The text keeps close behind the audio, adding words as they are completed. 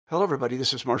Hello, everybody.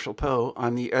 This is Marshall Poe.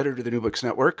 I'm the editor of the New Books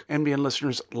Network. NBN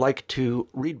listeners like to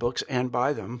read books and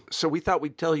buy them. So we thought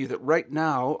we'd tell you that right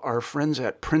now, our friends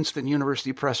at Princeton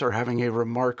University Press are having a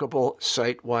remarkable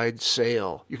site-wide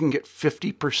sale. You can get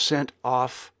 50%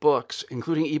 off books,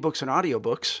 including ebooks and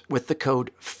audiobooks, with the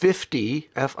code 50,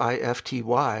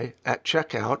 F-I-F-T-Y, at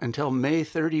checkout until May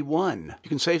 31. You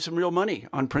can save some real money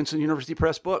on Princeton University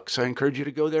Press books. I encourage you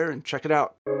to go there and check it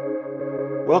out.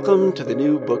 Welcome to the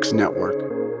New Books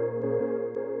Network.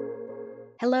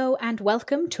 Hello and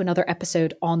welcome to another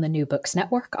episode on the New Books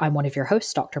Network. I'm one of your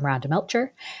hosts, Dr. Miranda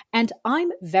Melcher, and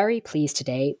I'm very pleased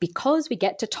today because we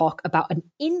get to talk about an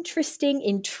interesting,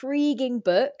 intriguing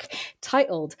book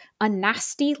titled A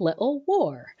Nasty Little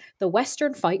War, The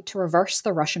Western Fight to Reverse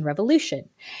the Russian Revolution.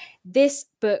 This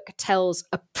book tells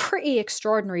a pretty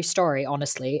extraordinary story,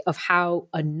 honestly, of how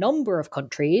a number of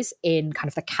countries in kind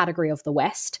of the category of the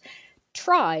West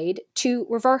tried to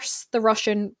reverse the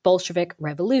Russian Bolshevik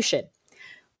Revolution.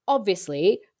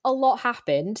 Obviously, a lot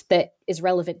happened that is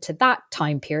relevant to that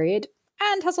time period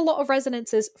and has a lot of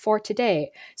resonances for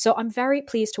today. So I'm very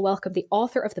pleased to welcome the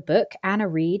author of the book, Anna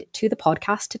Reid, to the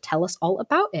podcast to tell us all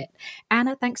about it.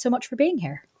 Anna, thanks so much for being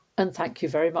here. And thank you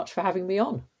very much for having me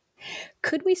on.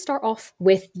 Could we start off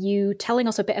with you telling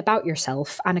us a bit about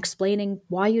yourself and explaining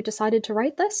why you decided to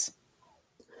write this?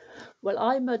 Well,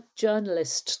 I'm a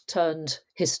journalist turned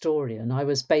historian. I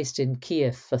was based in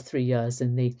Kiev for 3 years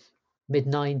in the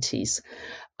mid-90s.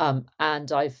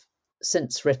 And I've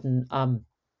since written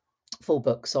 4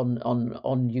 books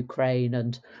on Ukraine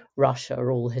and Russia,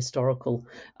 all historical,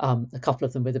 a couple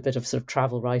of them with a bit of sort of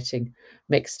travel writing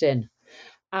mixed in.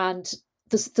 And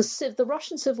the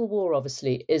Russian Civil War,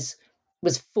 obviously,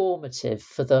 was formative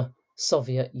for the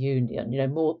Soviet Union.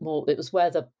 It was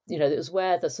where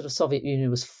the sort of Soviet Union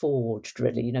was forged,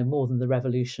 really, more than the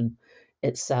revolution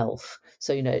itself.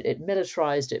 So, it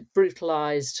militarized, it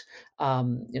brutalized,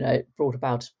 it brought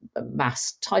about a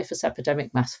mass typhus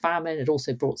epidemic, mass famine. It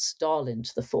also brought Stalin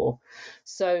to the fore.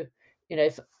 So,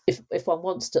 if one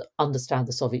wants to understand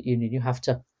the Soviet Union, you have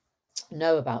to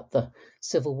know about the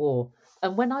Civil War.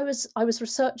 And when I was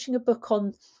researching a book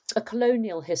on a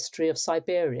colonial history of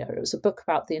Siberia, it was a book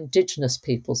about the indigenous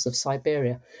peoples of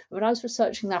Siberia. And when I was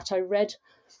researching that, I read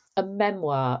a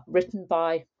memoir written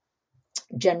by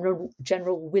General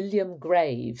William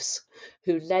Graves,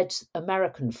 who led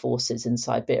American forces in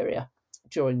Siberia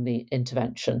during the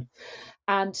intervention.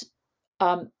 And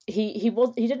he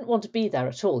didn't want to be there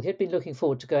at all. He had been looking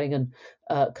forward to going and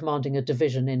commanding a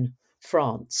division in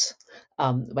France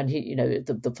when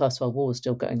the First World War was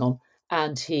still going on.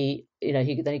 And he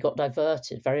got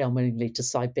diverted very unwillingly to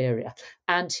Siberia,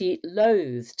 and he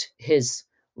loathed his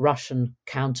Russian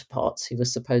counterparts he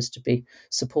was supposed to be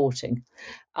supporting.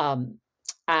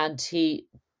 And he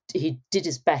did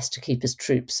his best to keep his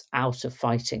troops out of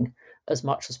fighting as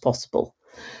much as possible.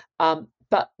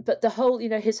 But the whole,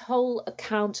 his whole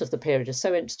account of the period is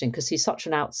so interesting because he's such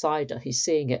an outsider. He's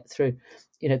seeing it through,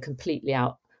 completely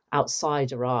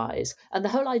outsider eyes. And the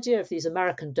whole idea of these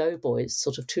American doughboys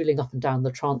sort of tooling up and down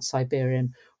the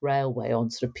Trans-Siberian Railway on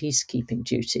sort of peacekeeping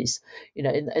duties, in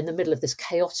the middle of this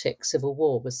chaotic civil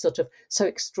war was sort of so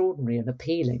extraordinary and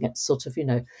appealing. It's sort of,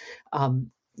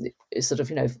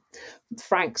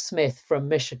 Frank Smith from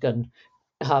Michigan,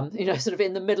 sort of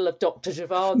in the middle of Dr.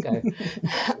 Zhivago.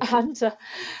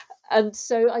 and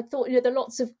so I thought, there are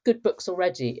lots of good books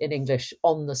already in English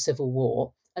on the Civil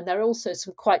War. And there are also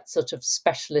some quite sort of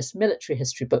specialist military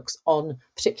history books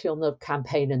particularly on the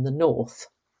campaign in the North.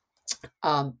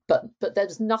 But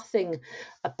there's nothing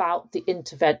about the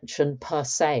intervention per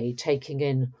se, taking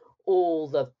in all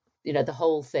the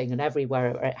whole thing and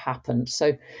everywhere it happened.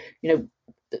 So,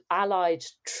 the Allied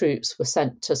troops were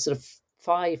sent to sort of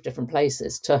 5 different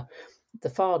places, to the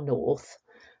far north,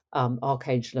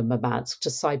 Archangel and Murmansk, to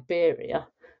Siberia,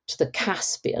 to the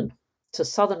Caspian, to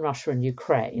southern Russia and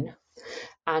Ukraine,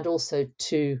 and also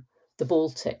to the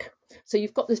Baltic. So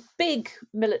you've got this big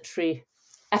military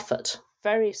effort,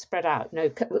 very spread out,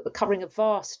 covering a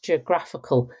vast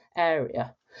geographical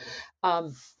area.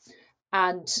 And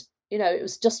it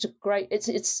was just a great. It's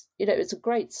a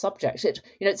great subject.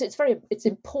 It's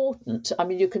important. I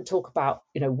mean, you can talk about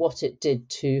what it did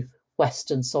to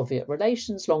Western Soviet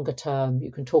relations longer term.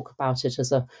 You can talk about it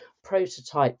as a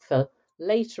prototype for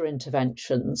later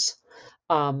interventions.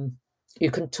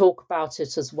 You can talk about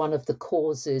it as one of the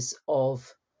causes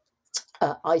of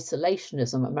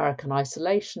isolationism, American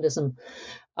isolationism,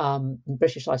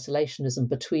 British isolationism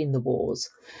between the wars.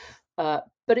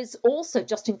 But it's also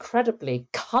just incredibly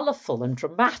colourful and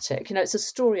dramatic. It's a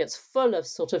story, it's full of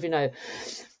sort of,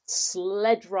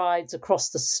 sled rides across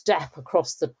the steppe,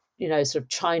 across the, sort of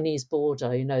Chinese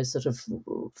border, sort of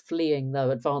fleeing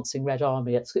the advancing Red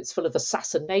Army. It's full of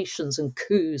assassinations and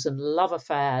coups and love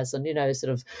affairs and,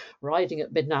 sort of riding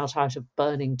at midnight out of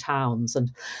burning towns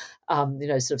and,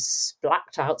 sort of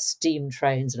blacked out steam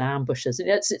trains and ambushes. And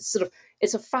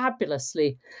it's a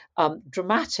fabulously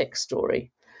dramatic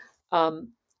story.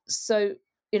 So,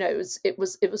 it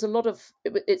was a lot of,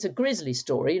 it's a grisly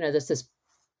story. There's this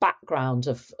background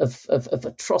of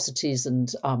atrocities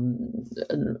and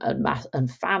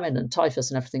famine and typhus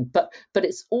and everything, but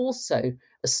it's also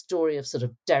a story of sort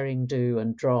of daring do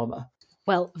and drama.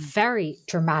 Well, very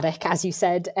dramatic, as you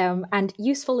said, and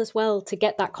useful as well to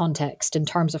get that context in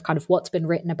terms of kind of what's been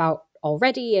written about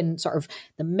already and sort of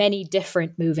the many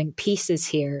different moving pieces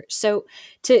here. So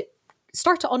to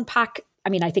start to unpack,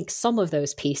 I think some of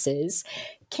those pieces,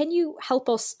 can you help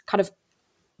us kind of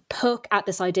poke at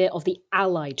this idea of the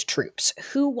Allied troops?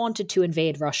 Who wanted to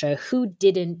invade Russia? Who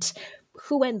didn't?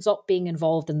 Who ends up being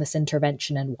involved in this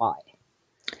intervention and why?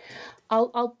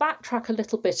 I'll backtrack a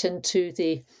little bit into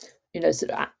the,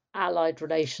 sort of Allied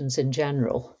relations in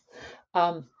general.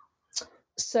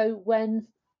 So when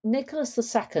Nicholas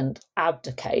II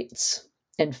abdicates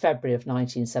in February of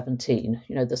 1917,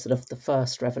 the sort of the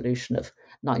first revolution of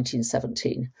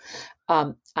 1917,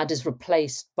 and is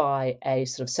replaced by a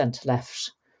sort of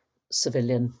centre-left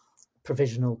civilian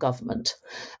provisional government,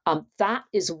 that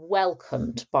is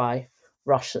welcomed by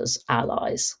Russia's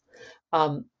allies.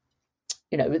 For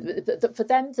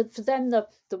them, the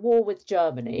war with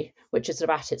Germany, which is sort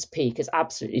of at its peak, is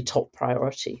absolutely top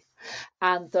priority.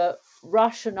 And the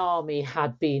Russian army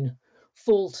had been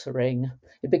faltering,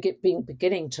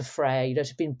 beginning to fray, it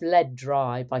had been bled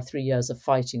dry by 3 years of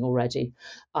fighting already.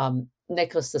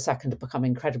 Nicholas II had become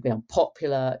incredibly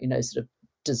unpopular, sort of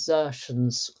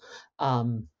desertions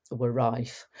were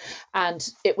rife. And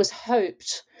it was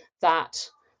hoped that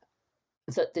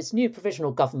this new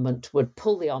provisional government would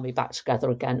pull the army back together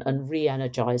again and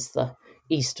re-energise the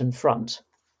Eastern Front.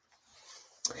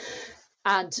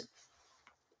 And,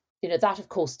 that, of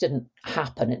course, didn't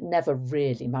happen. It never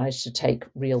really managed to take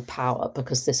real power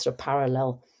because this sort of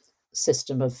parallel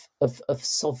system of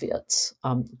Soviets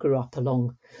grew up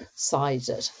alongside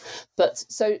it. But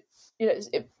so,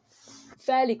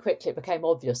 fairly quickly it became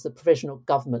obvious the provisional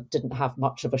government didn't have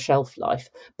much of a shelf life.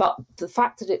 But the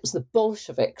fact that it was the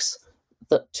Bolsheviks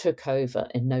that took over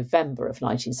in November of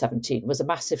 1917 was a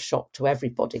massive shock to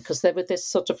everybody because they were this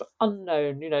sort of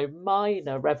unknown,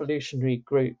 minor revolutionary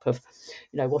group of,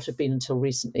 what had been until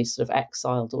recently sort of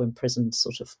exiled or imprisoned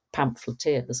sort of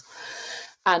pamphleteers.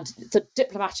 And the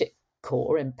diplomatic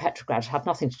corps in Petrograd had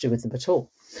nothing to do with them at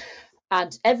all.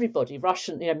 And everybody,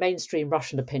 Russian, mainstream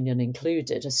Russian opinion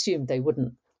included, assumed they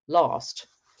wouldn't last.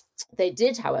 They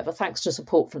did, however, thanks to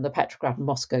support from the Petrograd and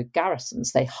Moscow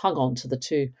garrisons, they hung on to the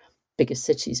two biggest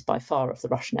cities by far of the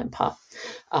Russian Empire.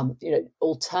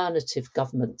 Alternative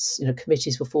governments,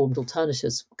 committees were formed,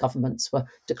 alternative governments were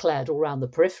declared all around the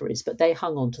peripheries, but they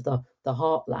hung on to the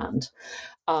heartland.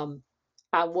 And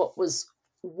what was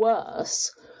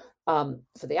worse for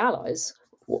the Allies,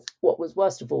 what was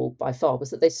worst of all by far,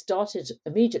 was that they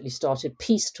immediately started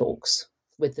peace talks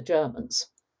with the Germans.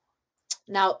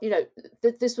 Now,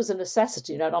 this was a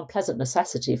necessity, an unpleasant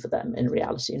necessity for them in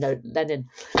reality. Lenin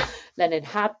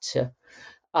had to,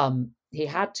 he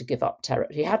had to give up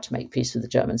territory. He had to make peace with the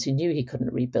Germans. He knew he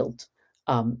couldn't rebuild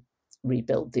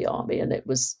the army, and it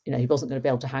was, he wasn't going to be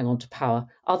able to hang on to power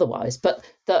otherwise. But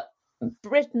that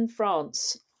Britain,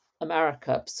 France,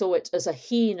 America saw it as a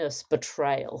heinous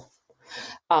betrayal.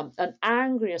 And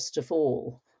angriest of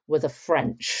all were the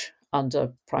French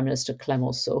under Prime Minister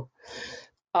Clemenceau,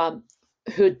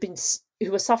 who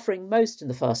were suffering most in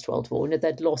the First World War.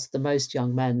 They'd lost the most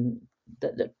young men.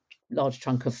 The large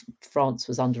chunk of France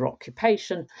was under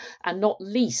occupation, and not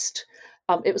least,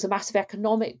 it was a massive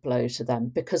economic blow to them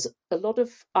because a lot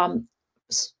of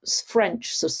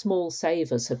French small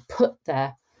savers had put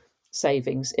their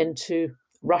savings into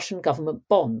Russian government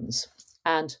bonds,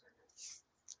 and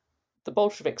the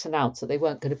Bolsheviks announced that they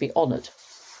weren't going to be honoured.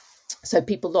 So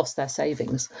people lost their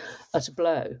savings at a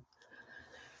blow.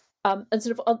 And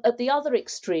sort of at the other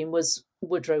extreme was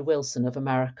Woodrow Wilson of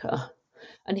America.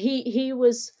 And he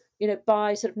was,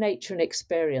 by sort of nature and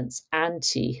experience,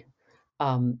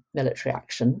 anti-military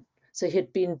action. So he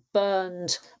had been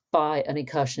burned by an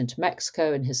incursion into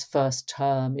Mexico in his first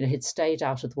term. He'd stayed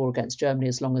out of the war against Germany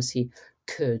as long as he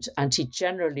could. And he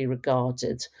generally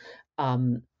regarded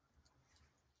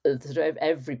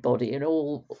everybody in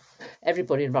all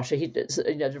everybody in Russia,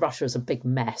 Russia is a big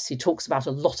mess. He talks about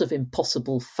a lot of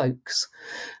impossible folks.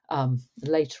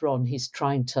 Later on, he's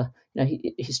trying to,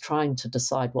 he's trying to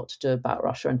decide what to do about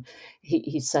Russia, and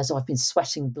he says, I've been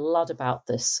sweating blood about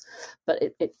this, but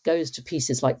it goes to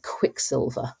pieces like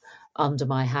quicksilver under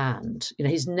my hand.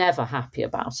 He's never happy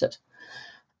about it.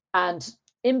 And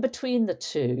in between the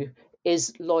two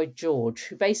is Lloyd George,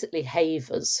 who basically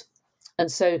havers.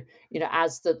 And so,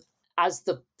 as the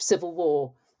Civil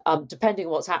War, depending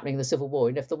on what's happening in the Civil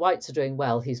War, if the whites are doing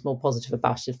well, he's more positive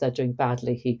about it. If they're doing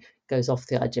badly, he goes off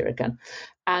the idea again.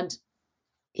 And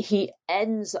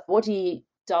what he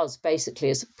does basically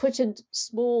is put in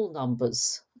small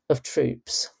numbers of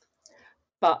troops,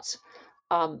 but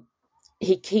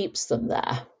he keeps them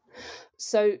there.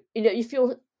 So,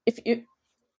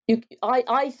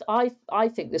 I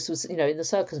think this was, in the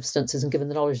circumstances and given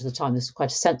the knowledge of the time, this was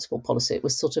quite a sensible policy. It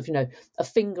was sort of, a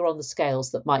finger on the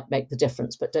scales that might make the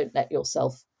difference, but don't let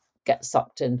yourself get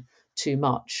sucked in too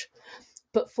much.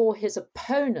 But for his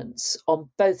opponents on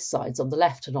both sides, on the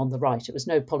left and on the right, it was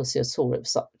no policy at all. It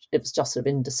was just sort of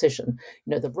indecision.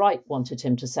 The right wanted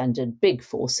him to send in big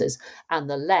forces, and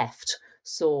the left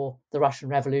saw the Russian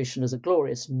Revolution as a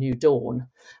glorious new dawn,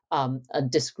 and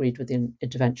disagreed with the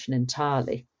intervention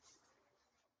entirely.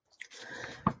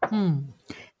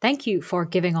 Thank you for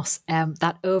giving us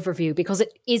that overview, because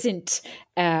it isn't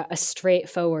a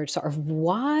straightforward sort of,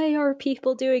 why are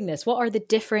people doing this? What are the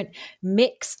different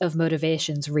mix of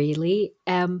motivations, really?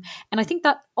 And I think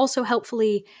that also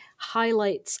helpfully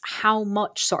highlights how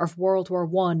much sort of World War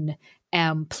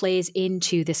I plays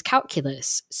into this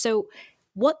calculus. So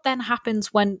what then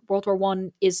happens when World War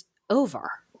I is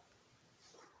over?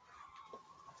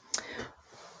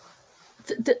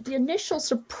 The initial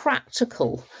sort of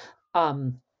practical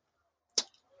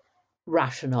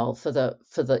rationale for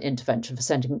the intervention, for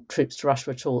sending troops to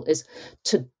Russia at all, is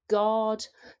to guard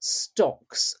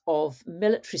stocks of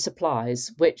military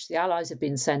supplies which the Allies have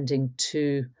been sending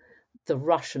to the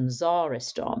Russian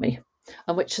Tsarist army,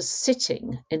 and which are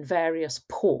sitting in various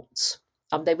ports.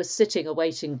 They were sitting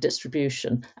awaiting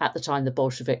distribution at the time the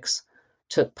Bolsheviks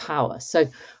took power. So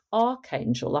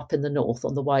Archangel, up in the north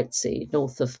on the White Sea,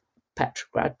 north of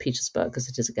Petrograd, Petersburg as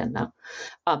it is again now,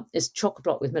 is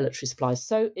chock-a-block with military supplies.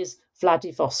 So is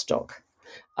Vladivostok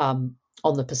on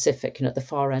the Pacific, at the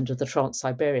far end of the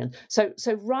Trans-Siberian. So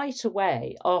right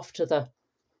away after the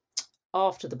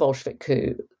Bolshevik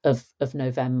coup of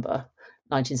November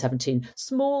 1917,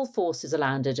 small forces are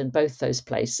landed in both those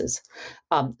places,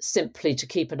 simply to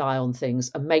keep an eye on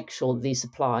things and make sure that these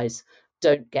supplies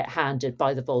don't get handed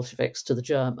by the Bolsheviks to the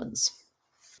Germans.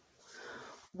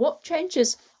 What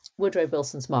changes Woodrow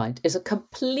Wilson's mind is a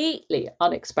completely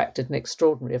unexpected and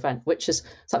extraordinary event, which is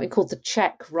something called the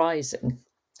Czech Rising.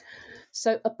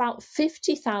 So about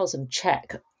 50,000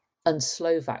 Czech and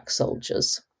Slovak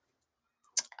soldiers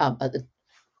in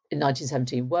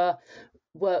 1917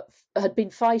 had been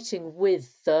fighting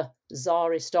with the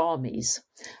Tsarist armies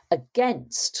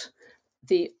against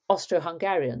the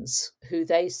Austro-Hungarians, who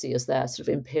they see as their sort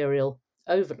of imperial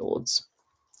overlords.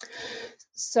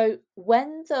 So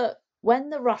when the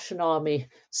Russian army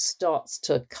starts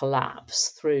to collapse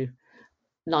through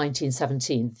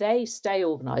 1917, they stay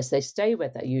organised, they stay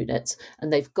with their units,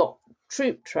 and they've got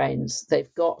troop trains,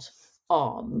 they've got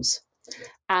arms,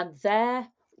 and their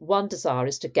one desire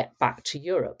is to get back to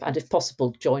Europe and, if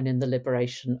possible, join in the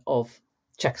liberation of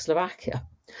Czechoslovakia.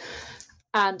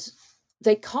 And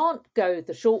they can't go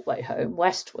the short way home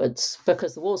westwards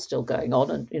because the war's still going on,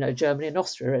 and Germany and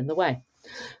Austria are in the way.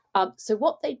 So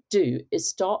what they do is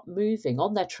start moving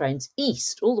on their trains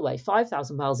east, all the way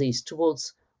 5,000 miles east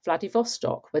towards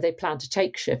Vladivostok, where they plan to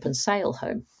take ship and sail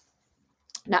home.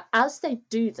 Now, as they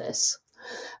do this,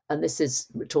 and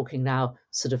we're talking now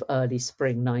sort of early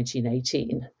spring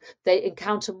 1918, they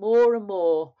encounter more and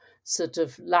more sort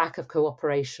of lack of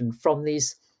cooperation from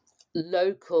these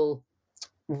local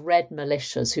red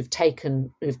militias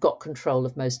who've got control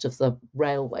of most of the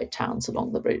railway towns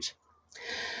along the route.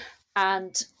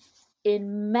 And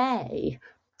in May,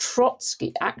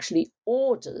 Trotsky actually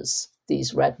orders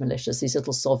these red militias, these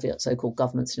little Soviet so-called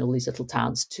governments in all these little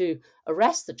towns, to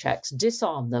arrest the Czechs,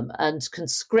 disarm them, and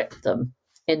conscript them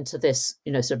into this,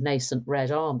 sort of nascent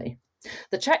Red Army.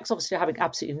 The Czechs obviously are having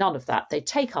absolutely none of that. They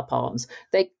take up arms.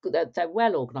 They're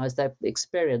well organised. They're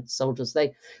experienced soldiers.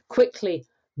 They quickly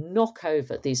knock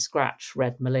over these scratch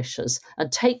red militias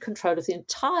and take control of the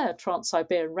entire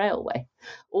Trans-Siberian Railway.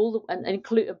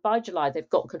 By July, they've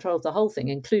got control of the whole thing,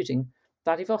 including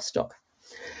Vladivostok.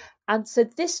 And so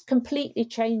this completely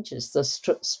changes the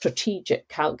strategic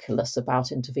calculus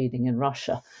about intervening in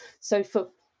Russia. So for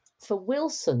for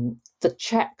Wilson, the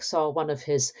Czechs are one of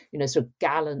his, sort of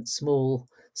gallant, small,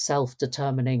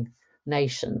 self-determining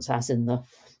nations, as in the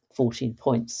 14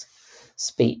 Points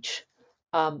speech.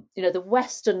 The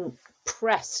Western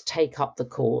press take up the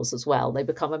cause as well. They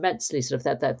become immensely sort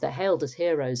of, they're hailed as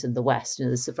heroes in the West.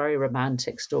 This is a very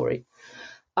romantic story.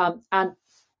 And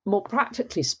more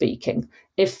practically speaking,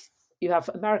 if you have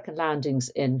American landings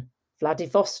in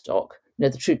Vladivostok,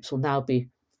 the troops will now be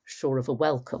sure of a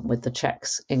welcome with the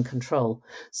Czechs in control.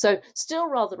 So still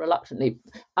rather reluctantly,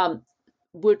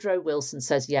 Woodrow Wilson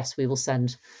says, yes, we will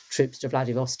send troops to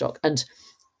Vladivostok. And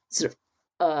sort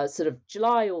of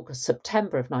July, August,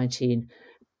 September of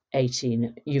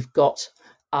 1918, you've got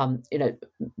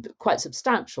quite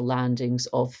substantial landings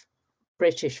of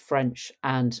British, French,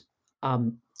 and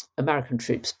American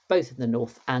troops, both in the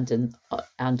north and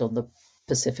on the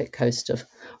Pacific coast of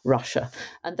Russia,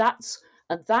 and that's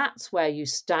where you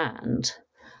stand,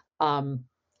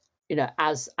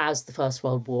 as the First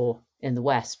World War in the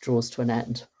West draws to an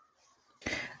end.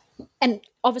 And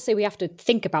obviously we have to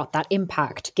think about that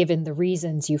impact given the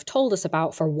reasons you've told us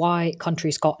about for why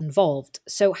countries got involved.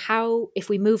 So how, if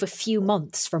we move a few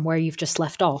months from where you've just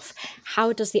left off,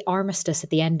 how does the armistice at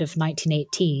the end of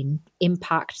 1918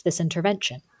 impact this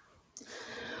intervention?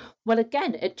 Well,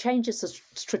 again, it changes the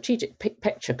strategic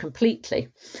picture completely.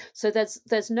 So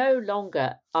there's no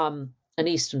longer an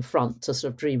Eastern Front to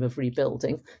sort of dream of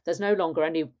rebuilding. There's no longer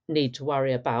any need to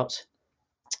worry about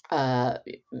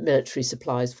military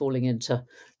supplies falling into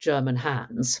German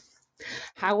hands.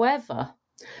 However,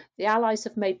 the Allies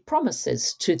have made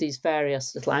promises to these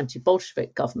various little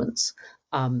anti-Bolshevik governments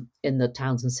in the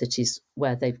towns and cities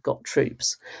where they've got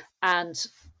troops, and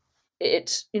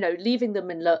it, leaving them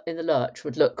in the lurch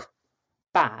would look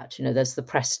bad. There's the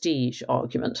prestige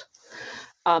argument.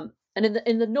 And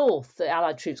in the north, the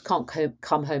Allied troops can't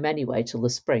come home anyway till the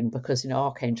spring because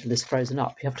Archangel is frozen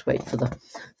up. You have to wait for the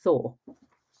thaw.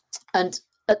 And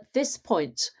at this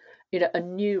point, a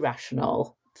new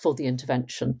rationale for the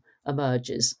intervention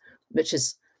emerges, which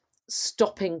is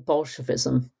stopping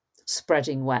Bolshevism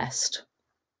spreading west.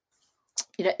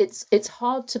 It's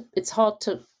hard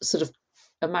to sort of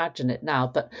imagine it now,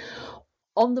 but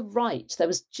on the right, there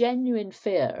was genuine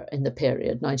fear in the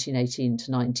period 1918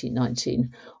 to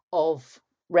 1919 of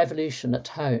revolution at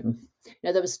home.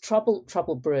 There was trouble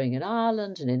brewing in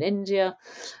Ireland and in India.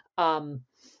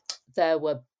 There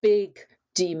were big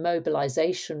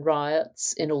demobilization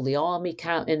riots in all the army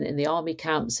in the army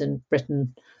camps in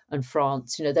Britain and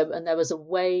France. And there was a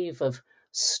wave of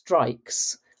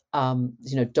strikes.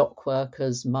 Dock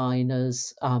workers,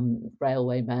 miners,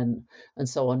 railwaymen, and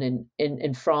so on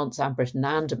in France and Britain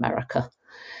and America.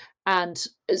 And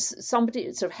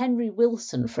somebody, sort of Henry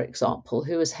Wilson, for example,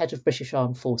 who was head of British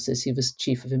Armed Forces, he was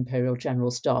chief of Imperial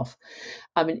General Staff.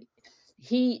 I mean,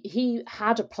 he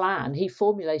had a plan. He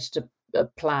formulated a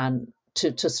plan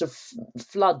to sort of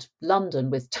flood London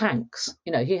with tanks.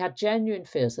 He had genuine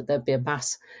fears that there'd be a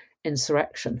mass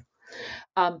insurrection.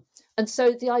 And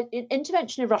so the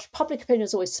intervention in Russia, public opinion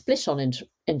is always split on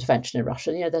intervention in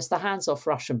Russia. There's the hands-off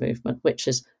Russia movement, which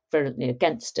is virulently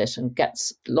against it and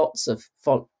gets lots of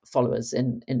followers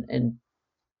in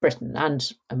Britain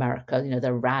and America.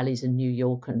 There are rallies in New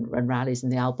York and rallies in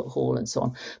the Albert Hall and so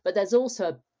on. But there's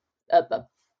also a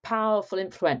powerful,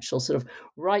 influential sort of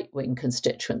right-wing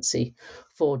constituency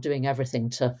for doing everything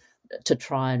to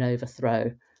try and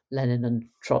overthrow Lenin and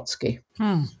Trotsky.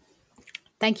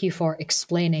 Thank you for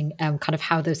explaining kind of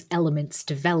how those elements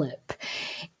develop.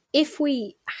 If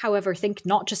we, however, think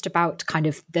not just about kind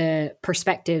of the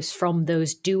perspectives from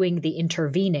those doing the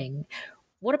intervening,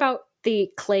 what about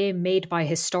the claim made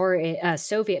by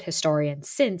Soviet historians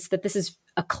since that this is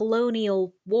a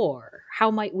colonial war?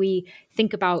 How might we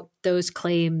think about those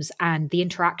claims and the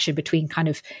interaction between kind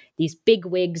of these big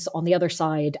wigs on the other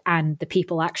side and the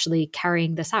people actually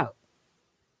carrying this out?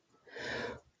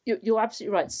 You're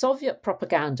absolutely right. Soviet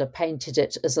propaganda painted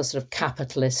it as a sort of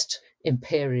capitalist,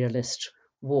 imperialist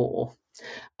war.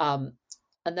 And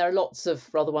there are lots of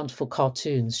rather wonderful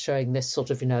cartoons showing this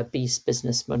sort of, beast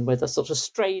businessman with a sort of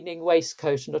straining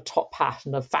waistcoat and a top hat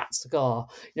and a fat cigar,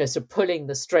 sort of pulling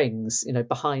the strings,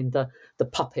 behind the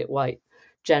puppet white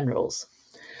generals.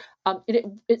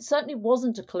 It certainly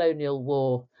wasn't a colonial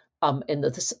war in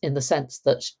the sense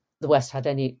that the West had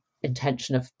any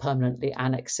intention of permanently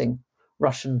annexing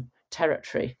Russian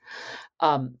territory.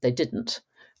 They didn't.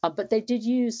 But they did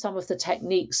use some of the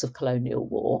techniques of colonial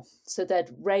war. So they'd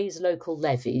raise local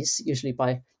levies, usually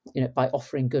by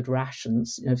offering good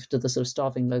rations, to the sort of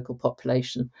starving local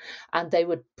population. And they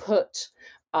would put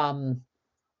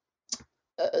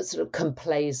sort of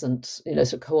complacent,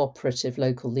 sort of cooperative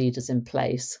local leaders in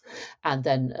place, and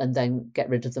then get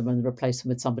rid of them and replace them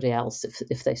with somebody else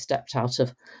if they stepped out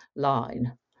of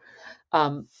line.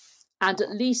 And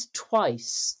at least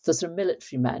twice, the sort of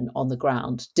military men on the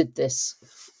ground did this,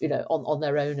 on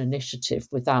their own initiative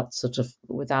without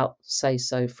say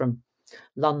so from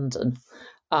London.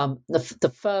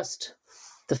 The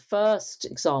first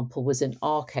example was in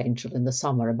Archangel in the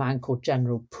summer, a man called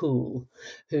General Poole,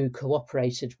 who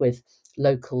cooperated with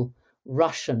local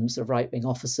Russian right-wing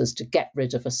officers to get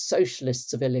rid of a socialist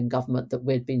civilian government that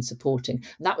we'd been supporting.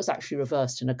 And that was actually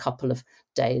reversed in a couple of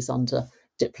days under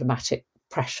diplomatic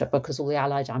pressure, because all the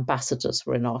Allied ambassadors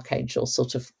were in Archangel,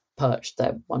 sort of perched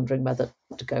there, wondering whether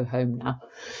to go home now.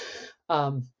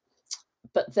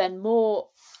 But then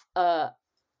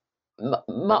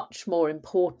much more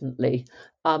importantly,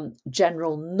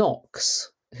 General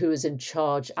Knox, who was in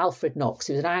charge, Alfred Knox,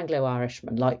 who was an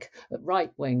Anglo-Irishman, like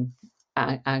right-wing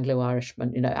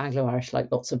Anglo-Irishman, Anglo-Irish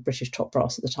like lots of British top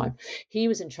brass at the time. He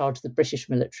was in charge of the British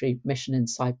military mission in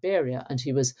Siberia, and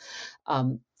he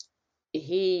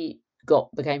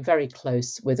became very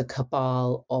close with a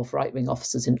cabal of right-wing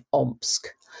officers in Omsk,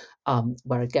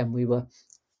 where again we were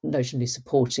notionally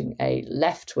supporting a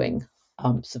left-wing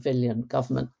civilian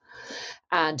government.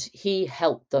 And he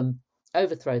helped them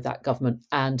overthrow that government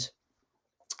and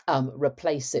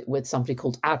replace it with somebody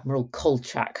called Admiral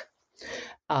Kolchak,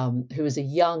 who was a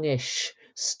youngish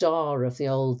star of the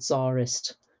old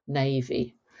Tsarist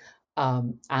navy,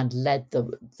 and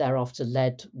thereafter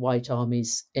led white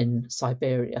armies in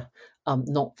Siberia.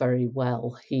 Not very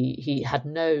well. He had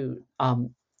no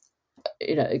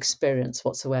experience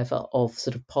whatsoever of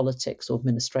sort of politics or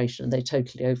administration. They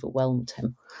totally overwhelmed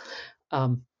him.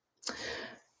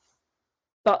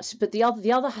 But the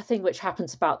other thing which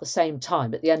happens about the same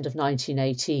time, at the end of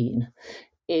 1918,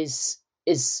 is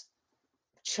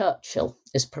Churchill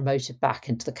is promoted back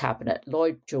into the cabinet.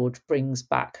 Lloyd George brings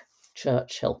back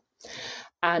Churchill,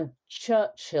 and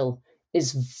Churchill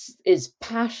is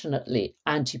passionately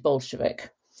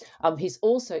anti-Bolshevik. He's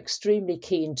also extremely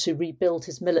keen to rebuild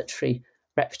his military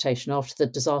reputation after the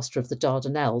disaster of the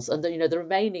Dardanelles, and the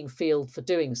remaining field for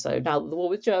doing so, now that the war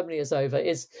with Germany is over,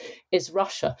 is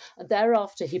Russia. And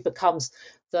thereafter he becomes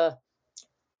the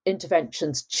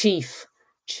intervention's chief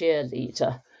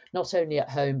cheerleader, not only at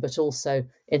home but also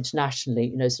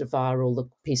internationally, sort of via all the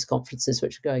peace conferences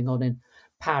which are going on in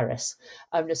Paris.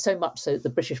 So much so that the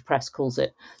British press calls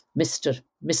it Mr.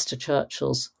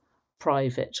 Churchill's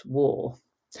private war.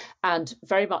 And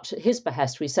very much at his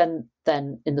behest, we send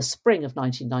then in the spring of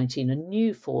 1919 a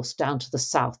new force down to the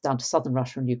south, down to southern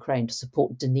Russia and Ukraine, to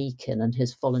support Denikin and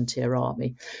his volunteer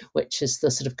army, which is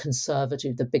the sort of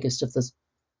conservative, the biggest of the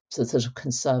sort of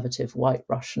conservative white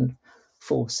Russian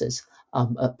forces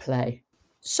at play.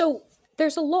 So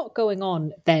there's a lot going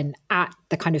on then at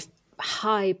the kind of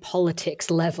high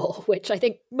politics level, which I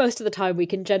think most of the time we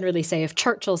can generally say if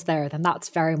Churchill's there, then that's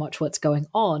very much what's going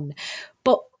on.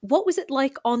 But what was it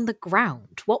like on the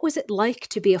ground? What was it like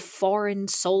to be a foreign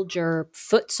soldier,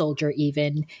 foot soldier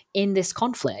even, in this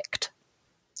conflict?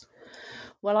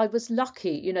 Well, I was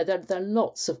lucky. There are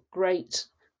lots of great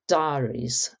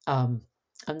diaries, and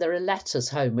there are letters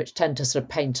home which tend to sort of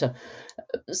paint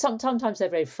sometimes they're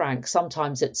very frank,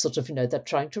 sometimes it's sort of, they're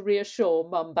trying to reassure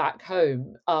mum back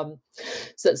home.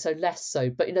 So less so.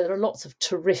 But, there are lots of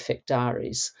terrific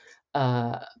diaries,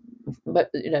 but,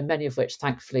 many of which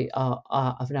thankfully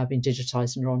have now been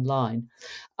digitized and are online.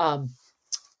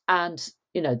 And,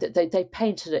 they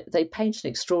painted an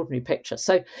extraordinary picture.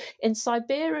 So in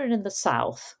Siberia and in the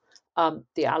south,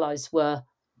 the Allies were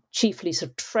chiefly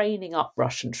sort of training up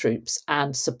Russian troops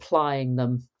and supplying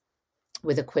them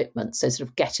with equipment, so sort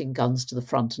of getting guns to the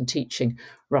front and teaching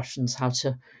Russians how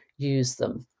to use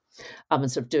them, and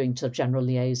sort of doing sort of general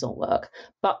liaison work.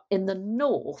 But in the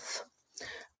north,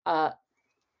 around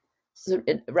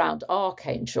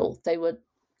Archangel, they were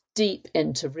deep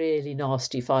into really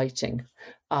nasty fighting,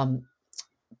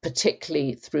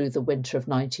 particularly through the winter of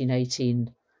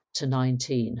 1918 to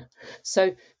 19.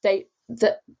 So the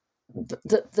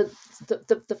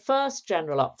first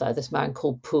general up there, this man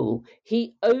called Poole,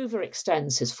 he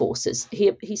overextends his forces.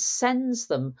 He sends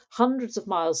them hundreds of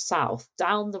miles south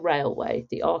down the railway,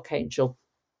 the Archangel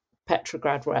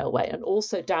Petrograd Railway, and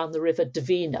also down the river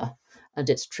Dvina and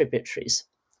its tributaries.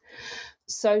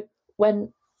 So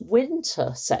when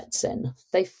winter sets in,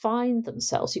 they find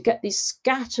themselves, you get these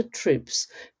scattered troops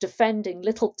defending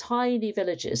little tiny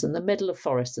villages in the middle of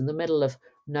forest, in the middle of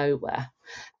nowhere.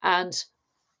 And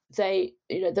the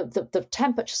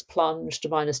temperature's plunged to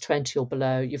 -20 or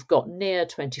below. You've got near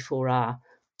 24-hour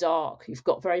dark. You've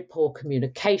got very poor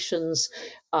communications.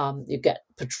 You get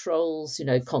patrols,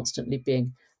 constantly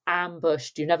being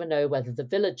ambushed. You never know whether the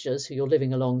villagers who you're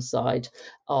living alongside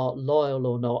are loyal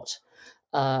or not.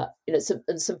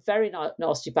 Some very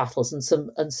nasty battles, and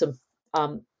some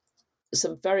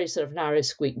very sort of narrow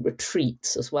squeak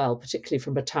retreats as well, particularly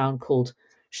from a town called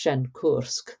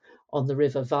Shenkursk on the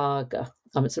river Varga.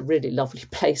 It's a really lovely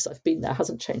place. I've been there,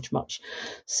 hasn't changed much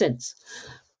since.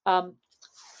 And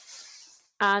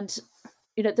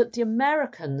the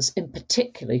Americans in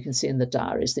particular, you can see in the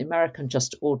diaries, the American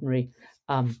just ordinary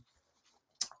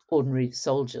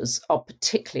soldiers are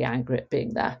particularly angry at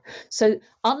being there. So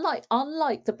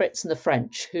unlike the Brits and the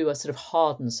French, who are sort of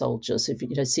hardened soldiers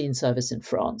who've seen service in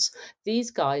France,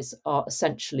 these guys are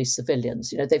essentially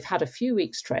civilians. They've had a few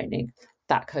weeks training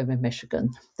back home in Michigan.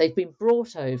 They've been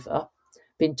brought over,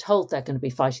 been told they're going to be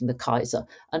fighting the Kaiser,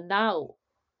 and now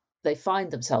they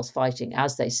find themselves fighting,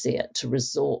 as they see it, to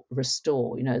restore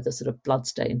the sort of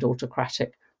bloodstained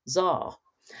autocratic Tsar.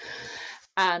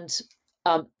 And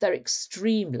they're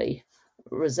extremely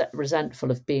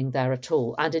resentful of being there at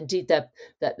all, and indeed and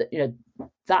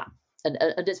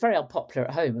it's very unpopular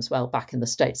at home as well. Back in the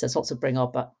States, there's lots of bring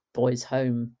our boys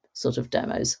home sort of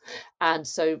demos, and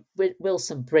so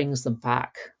Wilson brings them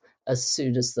back as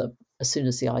soon as the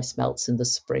ice melts in the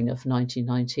spring of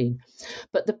 1919.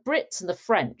 But the Brits and the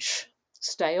French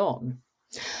stay on,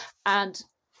 and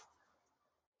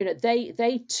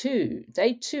they too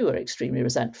are extremely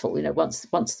resentful. Once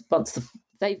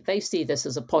they see this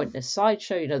as a pointless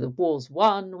sideshow. The war's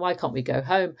won. Why can't we go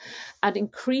home? And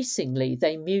increasingly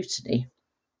they mutiny.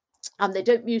 And they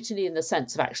don't mutiny in the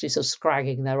sense of actually sort of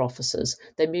scragging their officers.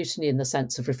 They mutiny in the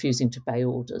sense of refusing to obey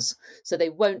orders. So they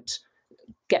won't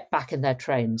get back in their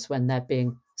trains when they're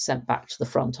being sent back to the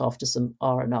front after some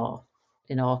R&R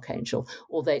in Archangel,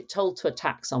 or they're told to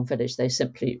attack some village. They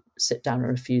simply sit down and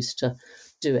refuse to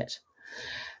do it.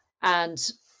 And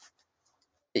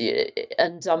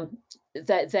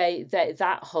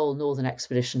that whole northern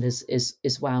expedition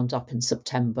is wound up in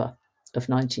September of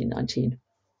 1919.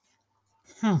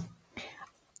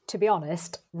 To be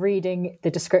honest, reading the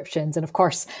descriptions, and of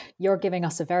course, you're giving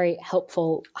us a very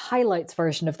helpful highlights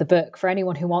version of the book for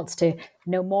anyone who wants to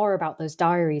know more about those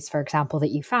diaries, for example, that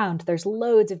you found. There's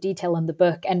loads of detail in the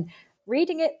book, and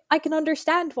reading it, I can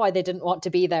understand why they didn't want to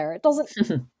be there. It doesn't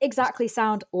exactly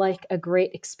sound like a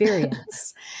great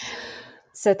experience.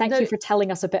 So thank you for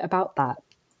telling us a bit about that.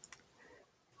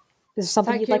 Is there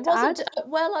something you'd like to add?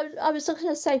 Well, I was going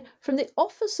to say, from the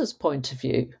officer's point of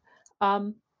view,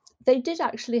 they did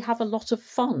actually have a lot of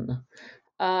fun.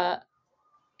 In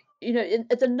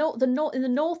the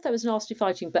north there was nasty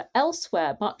fighting, but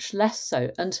elsewhere much less so.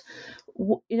 And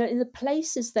in the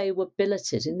places they were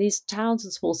billeted, in these towns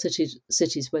and small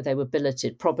cities where they were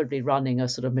billeted, probably running a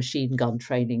sort of machine gun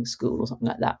training school or something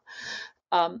like that,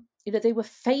 they were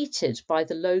feted by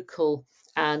the local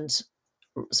and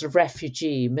sort of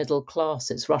refugee middle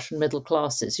classes, Russian middle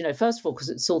classes. First of all, because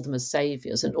it saw them as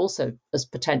saviours, and also as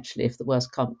potentially, if the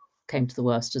worst came to the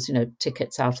worst, as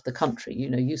tickets out of the country,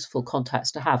 useful contacts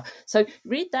to have. So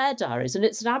read their diaries, and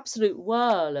it's an absolute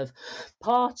whirl of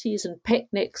parties and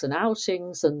picnics and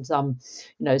outings, and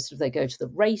sort of they go to the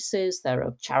races, there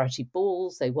are charity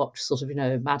balls, they watch sort of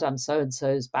Madame so and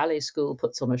so's ballet school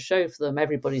puts on a show for them,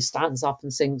 everybody stands up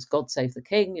and sings God Save the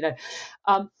King.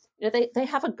 They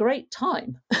have a great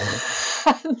time.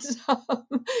 And,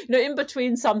 in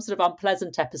between some sort of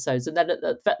unpleasant episodes, and then at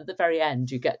the very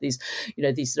end, you get these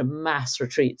sort of mass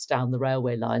retreats down the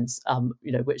railway lines,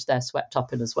 which they're swept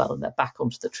up in as well, and they're back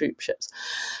onto the troop ships.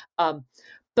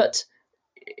 But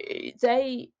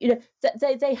they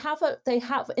have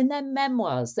in their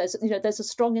memoirs, there's a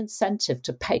strong incentive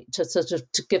to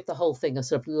give the whole thing a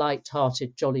sort of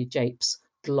light-hearted, jolly japes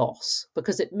gloss,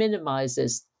 because it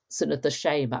minimises sort of the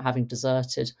shame at having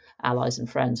deserted allies and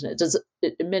friends, and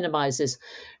it minimises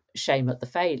shame at the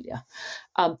failure.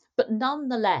 But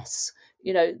nonetheless,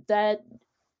 when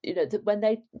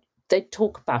they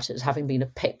talk about it as having been a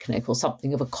picnic or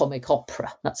something of a comic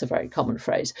opera, that's a very common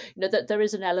phrase, that there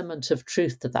is an element of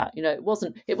truth to that. It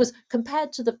was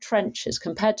compared to the trenches,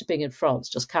 compared to being in France,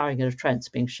 just carrying in a trench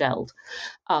being shelled.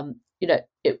 It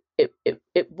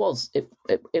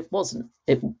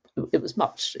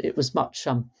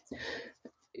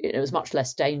was much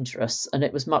less dangerous, and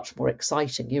it was much more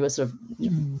exciting. You were sort of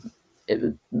it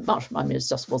was much. I mean,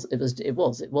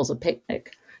 it was a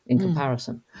picnic in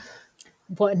comparison.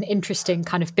 What an interesting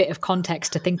kind of bit of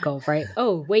context to think of, right?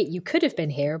 Oh, wait, you could have been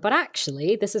here, but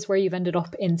actually this is where you've ended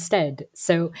up instead.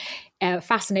 So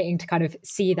fascinating to kind of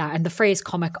see that. And the phrase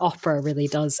comic opera really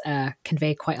does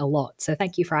convey quite a lot. So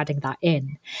thank you for adding that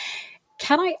in.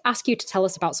 can I ask you to tell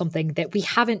us about something that we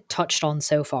haven't touched on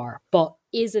so far, but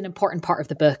is an important part of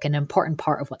the book, an important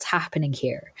part of what's happening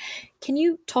here? Can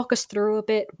you talk us through a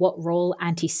bit what role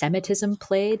anti-Semitism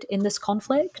played in this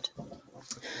conflict?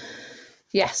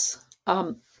 Yes.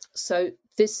 So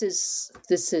this is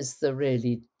the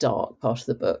really dark part of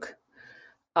the book.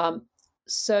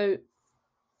 So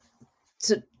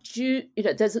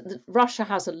Russia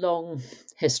has a long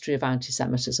history of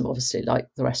anti-Semitism, obviously, like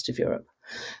the rest of Europe.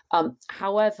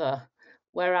 However,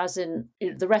 whereas in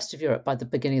the rest of Europe by the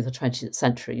beginning of the 20th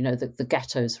century, the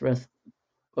ghettos were,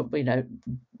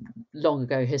 long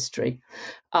ago history.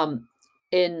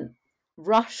 In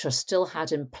Russia still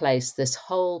had in place this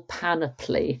whole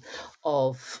panoply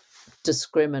of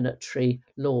discriminatory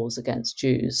laws against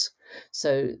Jews.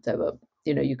 So there were,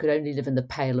 you could only live in the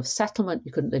Pale of Settlement.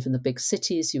 You couldn't live in the big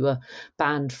cities. You were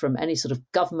banned from any sort of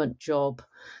government job.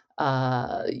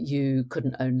 You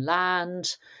couldn't own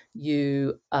land.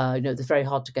 It was very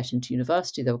hard to get into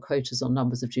university. There were quotas on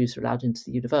numbers of Jews who were allowed into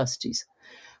the universities.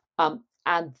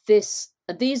 And these,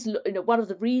 one of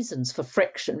the reasons for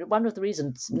friction, one of the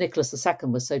reasons Nicholas II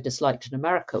was so disliked in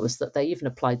America was that they even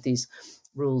applied these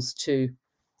rules to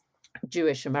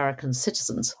Jewish American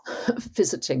citizens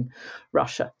visiting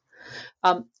Russia.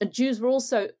 And Jews were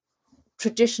also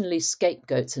traditionally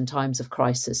scapegoats in times of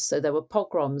crisis. So there were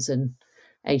pogroms in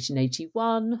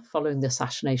 1881, following the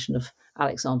assassination of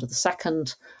Alexander II,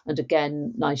 and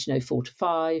again 1904 to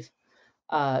 5,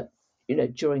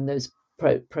 during those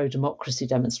pro-democracy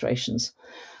demonstrations.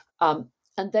 And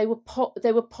they were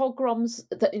pogroms.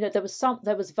 That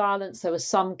there was violence, there was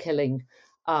some killing,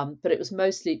 but it was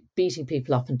mostly beating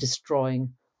people up and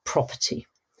destroying property.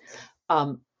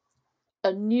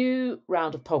 A new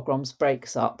round of pogroms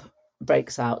breaks out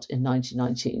in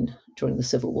 1919 during the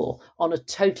Civil War on a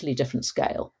totally different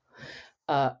scale.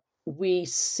 We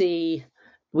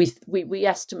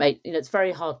estimate, it's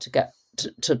very hard to get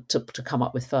to come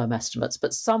up with firm estimates,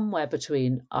 but somewhere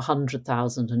between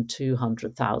 100,000 and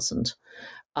 200,000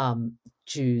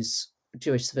 Jewish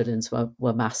civilians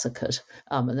were massacred,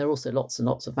 and there are also lots and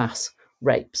lots of mass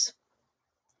rapes,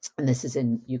 and this is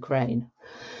in Ukraine.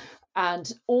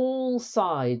 And all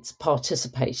sides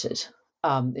participated.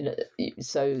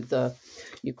 So the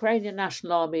Ukrainian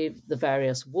National Army, the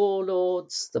various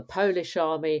warlords, the Polish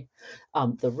Army,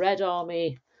 the Red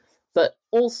Army, but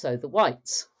also the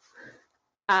Whites.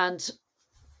 And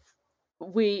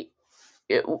the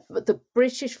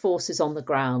British forces on the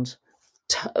ground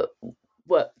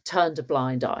turned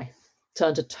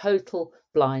a total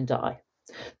blind eye.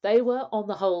 They were, on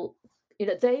the whole,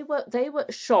 they were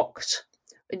shocked.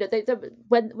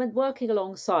 When working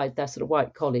alongside their sort of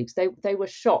white colleagues, they were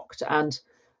shocked and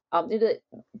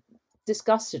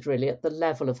disgusted really at the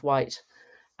level of white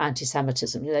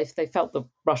anti-Semitism. They felt the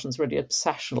Russians really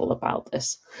obsessional about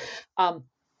this.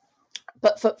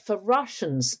 But for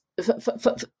Russians,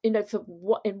 in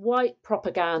white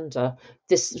propaganda,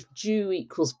 this Jew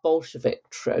equals Bolshevik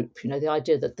trope, the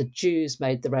idea that the Jews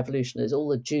made the revolution, is all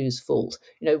the Jews' fault,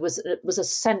 was a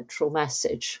central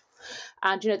message.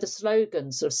 And, the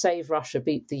slogan sort of "Save Russia,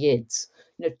 beat the Yids,"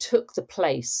 took the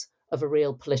place of a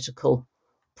real political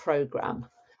programme.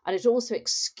 And it also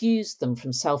excused them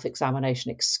from self-examination,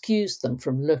 excused them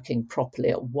from looking properly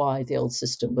at why the old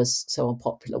system was so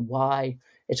unpopular, why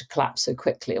it had collapsed so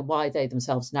quickly, and why they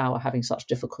themselves now are having such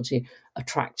difficulty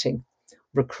attracting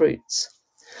recruits.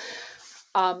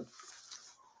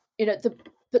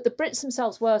 But the Brits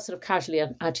themselves were sort of casually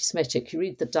anti-Semitic. You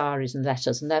read the diaries and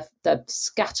letters, and they're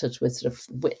scattered with sort of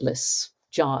witless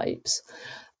jibes.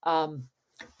 And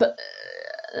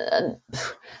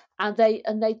they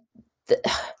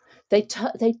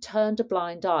turned a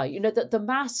blind eye.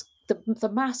 The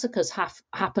massacres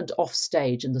happened off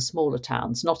stage in the smaller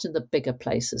towns, not in the bigger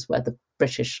places where the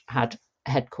British had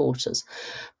headquarters.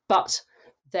 But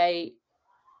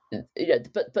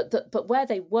but where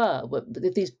they were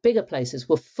these bigger places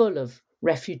were full of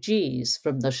refugees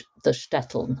from the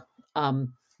Shtetl,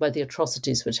 where the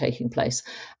atrocities were taking place,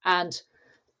 and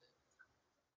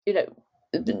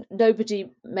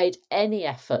nobody made any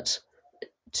effort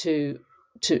to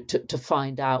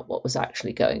find out what was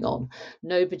actually going on.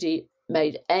 Nobody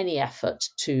made any effort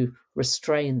to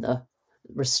restrain the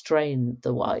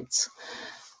whites,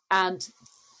 and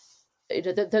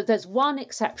there's one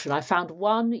exception. I found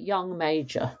one young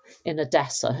major in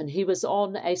Odessa, and he was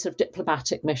on a sort of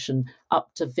diplomatic mission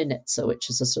up to Vinnytsia, which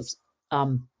is a sort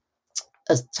of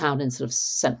a town in sort of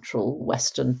central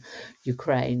western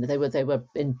Ukraine. They were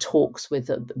in talks with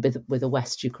the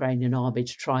West Ukrainian army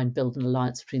to try and build an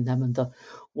alliance between them and the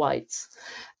whites.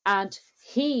 And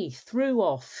he threw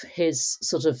off his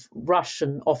sort of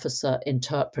Russian officer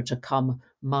interpreter come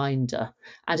minder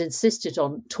and insisted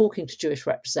on talking to Jewish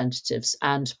representatives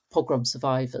and pogrom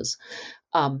survivors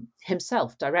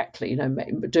himself directly,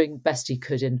 doing best he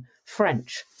could in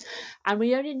French. And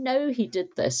we only know he did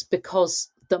this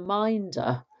because the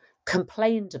minder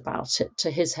complained about it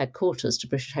to his headquarters, to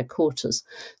British headquarters,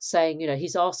 saying,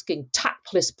 he's asking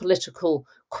tactless political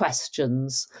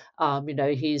questions.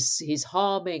 He's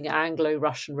harming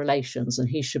Anglo-Russian relations, and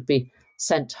he should be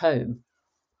sent home.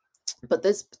 But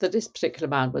this particular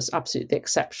man was absolutely the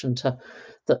exception to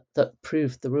that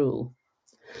proved the rule.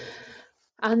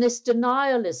 And this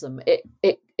denialism,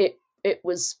 it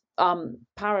was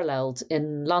paralleled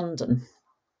in London.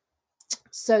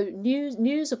 So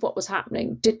news of what was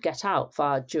happening did get out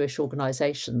via Jewish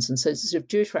organisations. And so sort of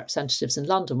Jewish representatives in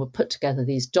London would put together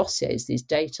these dossiers, these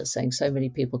data saying so many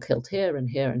people killed here and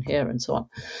here and here and so on,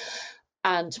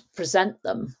 and present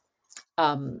them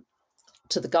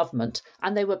to the government.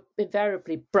 And they were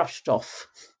invariably brushed off.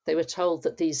 They were told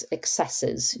that these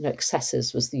excesses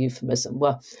was the euphemism,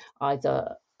 were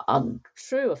either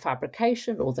untrue, a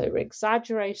fabrication, or they were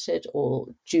exaggerated, or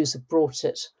Jews had brought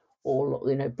it, or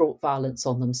brought violence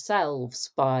on themselves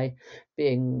by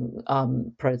being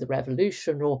pro the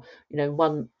revolution, or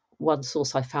one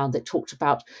source I found that talked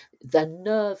about their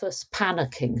nervous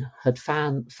panicking had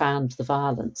fanned the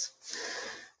violence.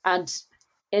 And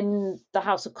in the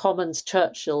House of Commons,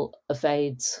 Churchill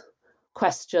evades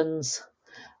questions,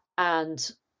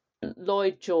 and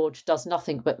Lloyd George does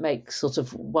nothing but make sort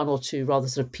of one or two rather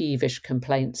sort of peevish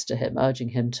complaints to him, urging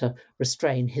him to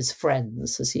restrain his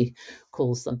friends, as he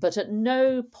calls them. But at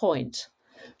no point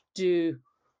do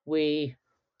we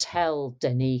tell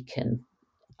Denikin,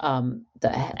 the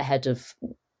head of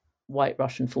White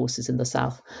Russian forces in the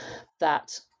south,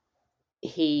 that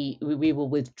we will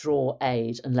withdraw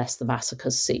aid unless the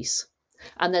massacres cease.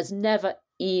 And there's never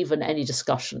even any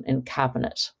discussion in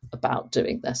cabinet about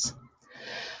doing this.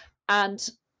 And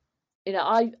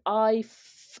I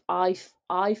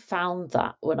found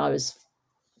that when I was,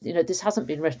 this hasn't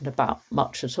been written about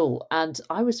much at all, and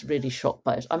I was really shocked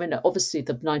by it. I mean, obviously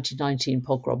the 1919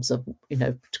 pogroms are,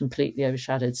 completely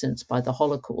overshadowed since by the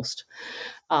Holocaust.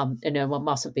 One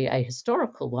mustn't be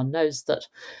ahistorical. One knows that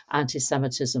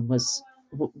anti-Semitism was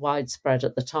widespread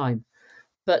at the time,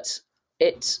 but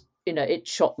it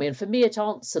shocked me. And for me, it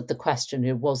answered the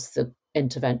question: was the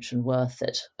intervention worth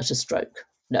it at a stroke?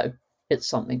 No, it's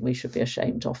something we should be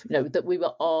ashamed of. That we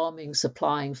were arming,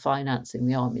 supplying, financing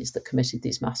the armies that committed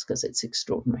these massacres. It's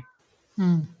extraordinary.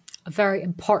 A very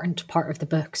important part of the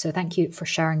book. So thank you for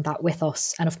sharing that with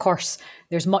us. And of course,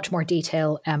 there's much more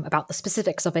detail about the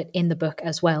specifics of it in the book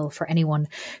as well for anyone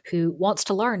who wants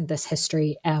to learn this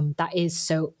history that is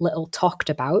so little talked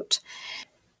about.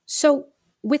 So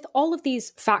with all of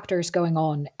these factors going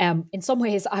on, in some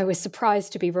ways, I was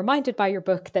surprised to be reminded by your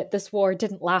book that this war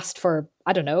didn't last for,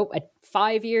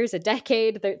 5 years, a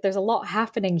decade. There's a lot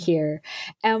happening here.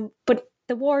 But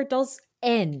the war does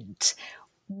end.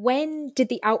 When did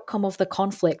the outcome of the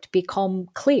conflict become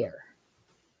clear?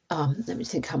 Let me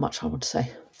think how much I want to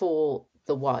say. For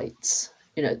the whites,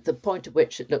 the point at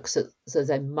which it looks at so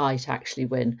they might actually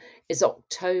win is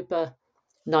October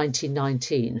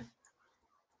 1919.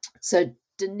 So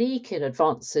Denikin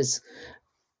advances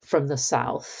from the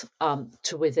south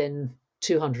to within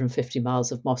 250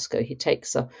 miles of Moscow. He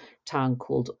takes a town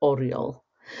called Oryol.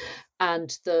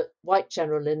 And the white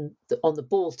general on the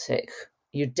Baltic,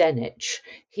 Yudenich,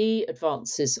 he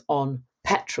advances on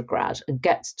Petrograd and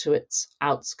gets to its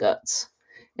outskirts.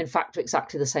 In fact,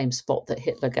 exactly the same spot that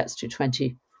Hitler gets to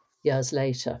 20 years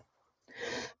later.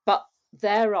 But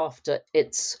thereafter,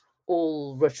 it's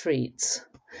all retreats.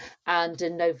 And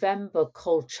in November,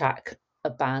 Kolchak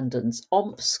abandons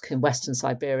Omsk in Western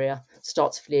Siberia,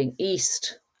 starts fleeing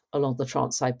east along the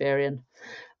Trans-Siberian.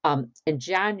 In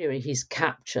January, he's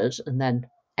captured and then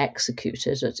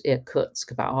executed at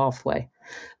Irkutsk, about halfway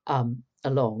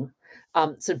along.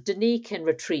 So Denikin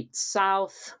retreats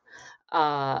south,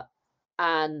 and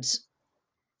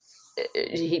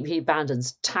he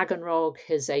abandons Taganrog,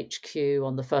 his HQ,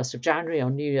 on the 1st of January,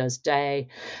 on New Year's Day.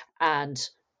 And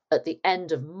at the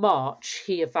end of March,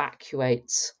 he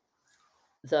evacuates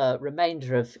the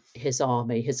remainder of his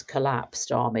army, his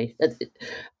collapsed army,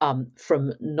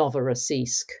 from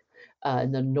Novorossiysk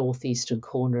in the northeastern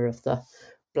corner of the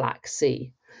Black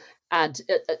Sea. And,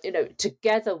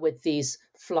 together with these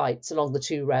flights along the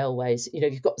two railways,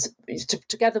 you've got,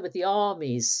 together with the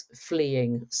armies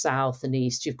fleeing south and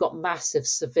east, you've got massive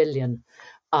civilian,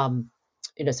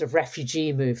 sort of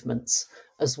refugee movements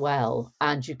as well.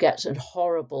 And you get a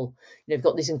horrible, you've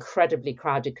got these incredibly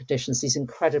crowded conditions, these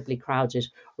incredibly crowded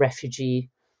refugee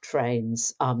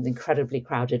trains, incredibly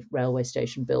crowded railway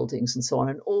station buildings and so on.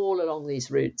 And all along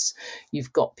these routes,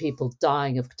 you've got people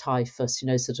dying of typhus,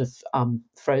 sort of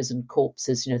frozen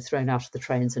corpses, thrown out of the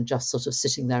trains and just sort of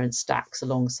sitting there in stacks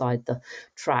alongside the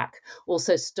track.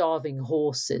 Also starving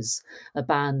horses,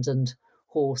 abandoned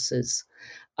horses.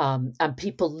 And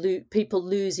people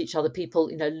lose each other. People,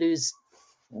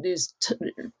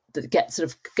 get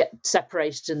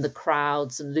separated in the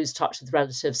crowds and lose touch with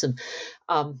relatives. And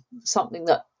something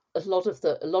that a lot of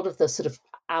the sort of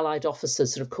Allied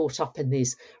officers sort of caught up in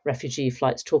these refugee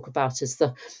flights talk about is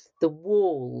the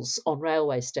walls on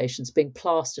railway stations being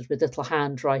plastered with little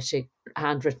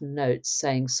handwritten notes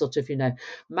saying sort of,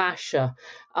 Masha,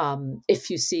 if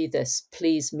you see this,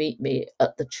 please meet me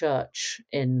at the church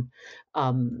in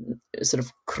sort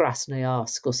of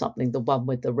Krasnoyarsk or something, the one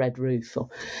with the red roof, or,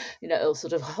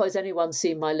 sort of, has anyone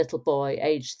seen my little boy,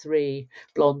 age 3,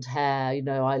 blonde hair,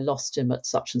 I lost him at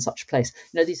such and such place.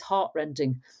 These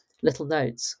heartrending little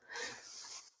notes.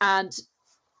 And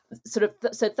so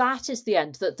that is the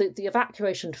end. The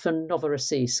evacuation from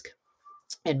Novorossiysk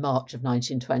in March of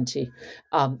 1920.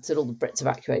 So all the Brits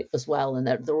evacuate as well, and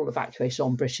they're all evacuated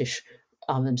on British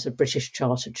and sort of British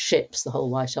chartered ships, the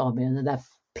whole White Army, and then they're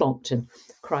plonked in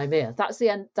Crimea. That's the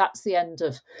end. That's the end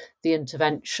of the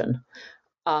intervention.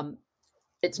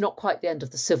 It's not quite the end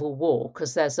of the Civil War,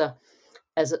 because there's a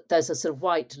sort of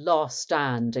white last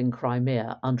stand in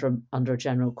Crimea under a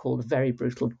general called, a very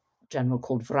brutal general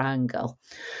called Wrangel.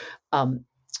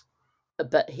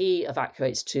 But he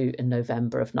evacuates too in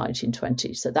November of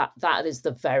 1920. So that is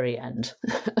the very end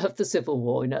of the Civil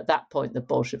War. At that point, the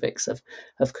Bolsheviks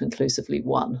have conclusively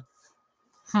won.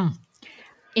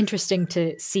 Interesting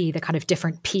to see the kind of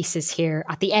different pieces here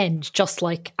at the end, just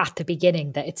like at the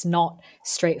beginning, that it's not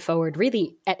straightforward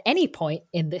really at any point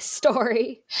in this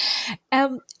story.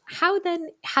 How then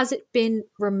has it been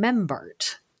remembered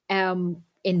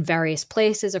in various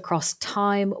places across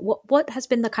time? What has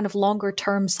been the kind of longer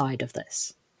term side of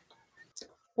this?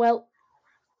 Well,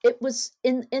 it was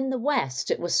in the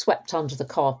West, it was swept under the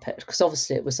carpet because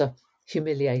obviously it was a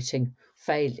humiliating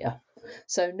failure.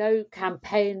 So no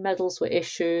campaign medals were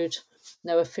issued,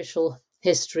 no official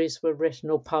histories were written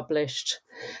or published,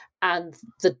 and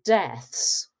the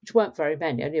deaths, which weren't very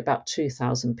many, only about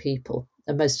 2,000 people,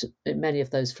 and many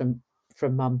of those from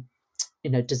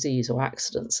disease or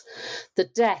accidents. The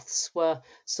deaths were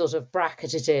sort of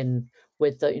bracketed in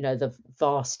with the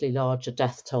vastly larger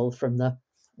death toll from the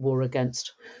war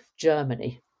against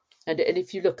Germany. And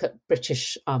if you look at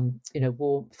British,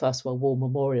 First World War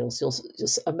memorials, you'll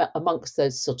amongst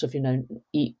those sort of,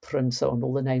 Ypres and so on,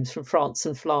 all the names from France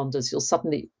and Flanders, you'll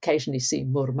suddenly occasionally see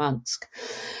Murmansk.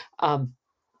 And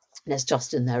it's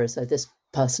just in there as though this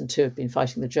person too had been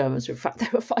fighting the Germans. In fact, they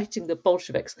were fighting the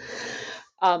Bolsheviks.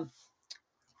 And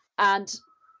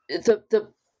the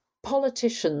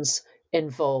politicians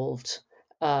involved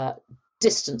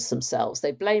distanced themselves.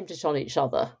 They blamed it on each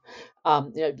other.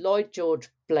 Lloyd George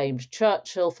blamed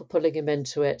Churchill for pulling him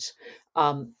into it.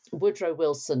 Woodrow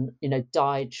Wilson,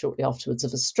 died shortly afterwards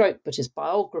of a stroke, but his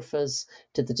biographers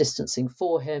did the distancing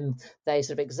for him. They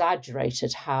sort of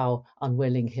exaggerated how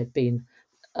unwilling he had been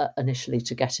initially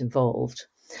to get involved.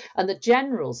 And the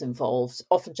generals involved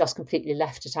often just completely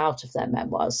left it out of their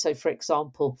memoirs. So, for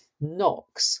example,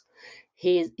 Knox,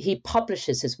 he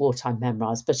publishes his wartime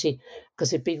memoirs, but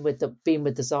because he'd been with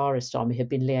the Tsarist army, he'd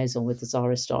been liaison with the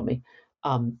Tsarist army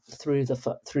through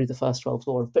the First World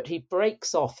War. But he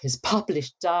breaks off his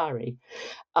published diary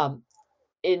at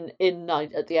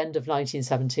the end of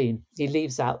 1917. He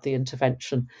leaves out the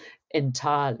intervention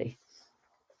entirely,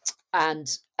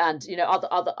 and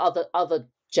other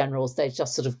generals, they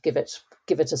just sort of give it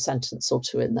a sentence or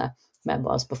two in their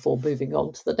memoirs before moving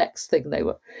on to the next thing they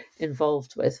were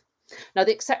involved with. Now,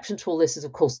 the exception to all this is,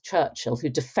 of course, Churchill, who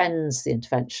defends the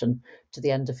intervention to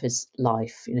the end of his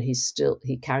life.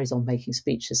 He carries on making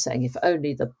speeches saying, if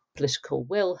only the political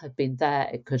will had been there,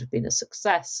 it could have been a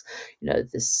success.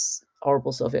 This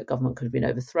horrible Soviet government could have been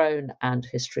overthrown and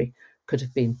history could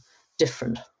have been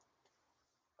different.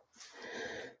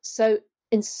 So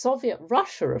in Soviet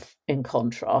Russia, in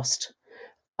contrast,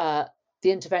 the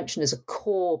intervention is a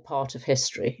core part of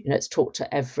history. It's taught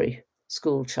to every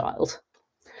school child.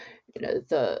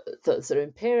 The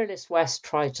imperialist West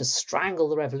tried to strangle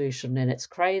the revolution in its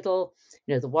cradle.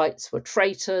 The whites were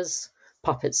traitors,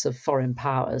 puppets of foreign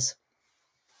powers.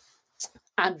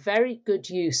 And very good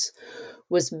use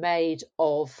was made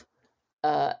of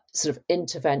sort of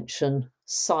intervention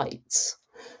sites.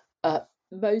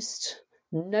 Most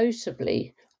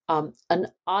notably, an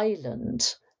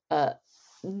island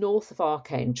north of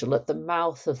Archangel at the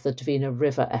mouth of the Dvina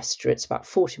River estuary. It's about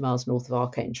 40 miles north of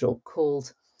Archangel,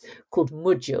 called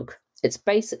Mudjug. It's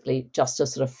basically just a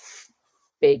sort of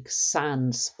big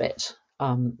sand spit,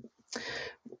 sort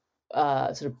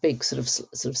of big, sort of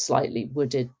slightly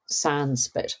wooded sand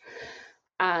spit.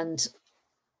 And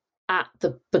at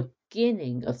the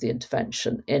beginning of the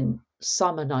intervention in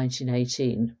summer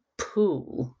 1918,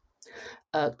 Poole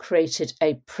created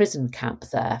a prison camp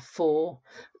there for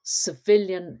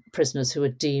civilian prisoners who were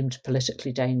deemed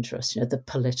politically dangerous, the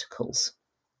politicals.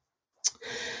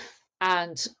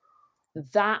 And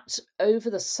that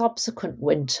over the subsequent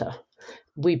winter,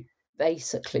 the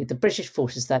British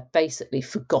forces there basically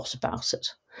forgot about it.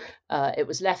 It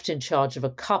was left in charge of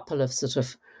a couple of sort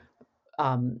of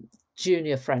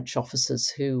junior French officers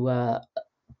who were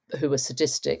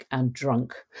sadistic and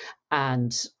drunk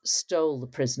and stole the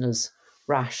prisoners'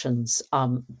 rations,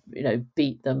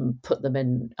 beat them, put them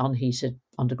in unheated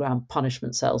underground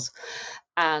punishment cells,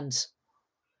 and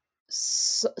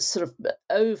sort of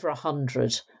over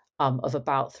 100 of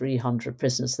about 300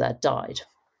 prisoners there died.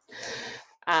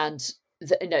 And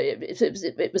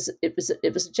it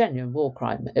was a genuine war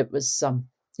crime. It was so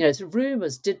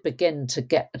rumours did begin to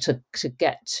get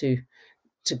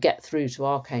through to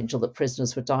Archangel that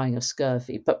prisoners were dying of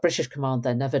scurvy, but British command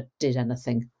there never did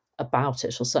anything about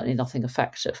it, or certainly nothing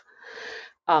effective.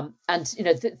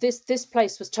 This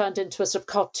place was turned into a sort of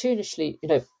cartoonishly,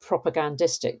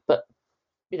 propagandistic, but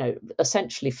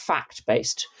essentially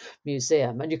fact-based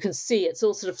museum. And you can see it's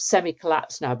all sort of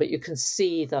semi-collapsed now, but you can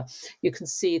see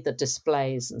the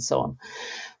displays and so on.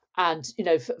 And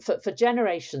for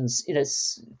generations,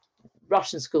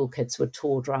 Russian school kids were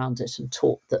toured around it and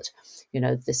taught that,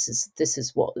 this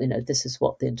is what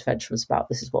the intervention was about.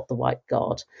 This is what the White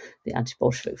Guard, the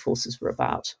anti-Bolshevik forces, were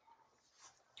about.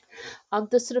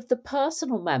 The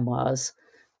personal memoirs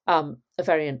are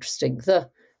very interesting. The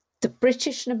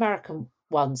British and American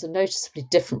ones are noticeably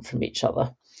different from each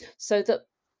other, so that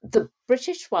the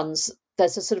British ones,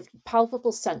 there's a sort of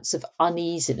palpable sense of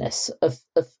uneasiness, of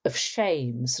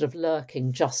shame, sort of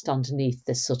lurking just underneath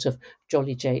this sort of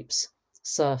jolly japes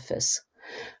surface.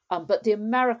 But the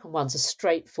American ones are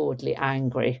straightforwardly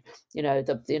angry.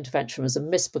 The intervention was a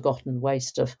misbegotten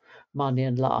waste of money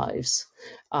and lives.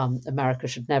 America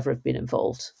should never have been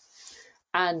involved.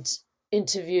 And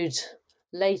interviewed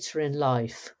later in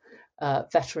life,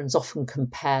 veterans often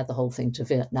compare the whole thing to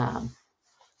Vietnam.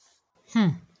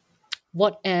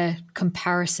 What a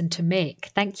comparison to make.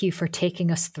 Thank you for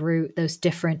taking us through those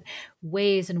different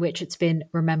ways in which it's been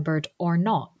remembered or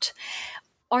not.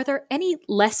 Are there any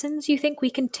lessons you think we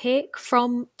can take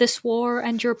from this war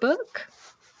and your book?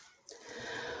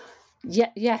 Yeah,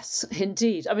 yes,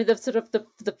 indeed. I mean,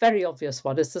 the very obvious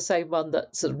one is the same one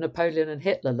that sort of Napoleon and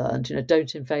Hitler learned,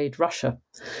 don't invade Russia.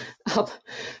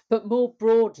 But more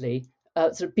broadly,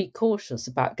 sort of be cautious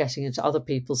about getting into other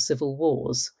people's civil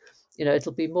wars.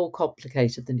 It'll be more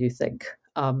complicated than you think.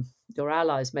 Your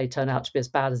allies may turn out to be as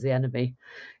bad as the enemy.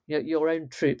 Your own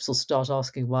troops will start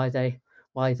asking why they're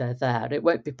there, and it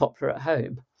won't be popular at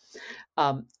home.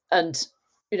 And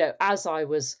as I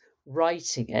was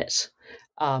writing it,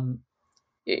 there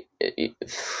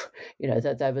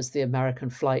was the American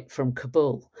flight from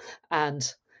Kabul,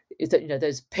 and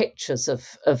those pictures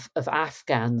of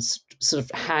Afghans sort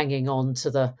of hanging on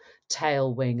to the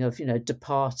tail wing of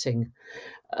departing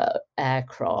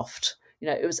aircraft.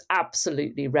 It was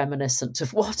absolutely reminiscent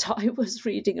of what I was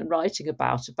reading and writing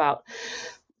about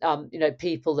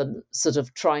people and sort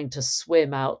of trying to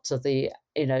swim out to the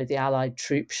Allied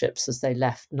troop ships as they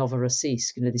left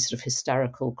Novorossiysk, these sort of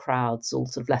hysterical crowds all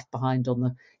sort of left behind on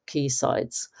the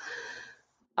quaysides.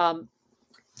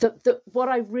 What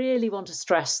I really want to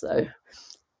stress, though,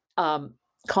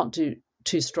 can't do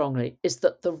too strongly, is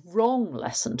that the wrong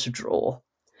lesson to draw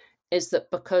is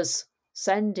that because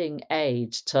sending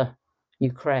aid to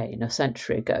Ukraine a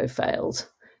century ago failed,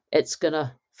 it's going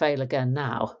to fail again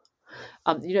now.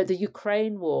 The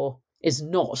Ukraine war is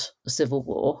not a civil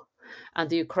war, and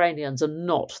the Ukrainians are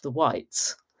not the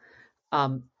whites.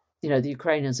 The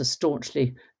Ukrainians are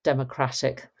staunchly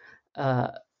democratic,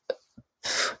 sort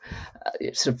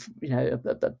of,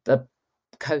 a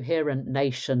coherent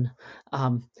nation,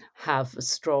 have a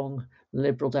strong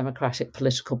liberal democratic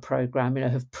political program,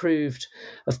 have proved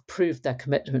their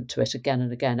commitment to it again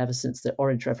and again ever since the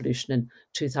Orange Revolution in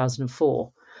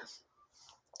 2004.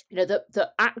 The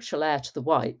actual heir to the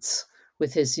whites,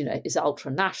 with his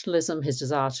ultra-nationalism, his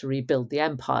desire to rebuild the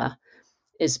empire,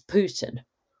 is Putin.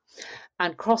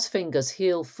 And cross fingers,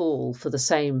 he'll fall for the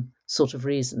same sort of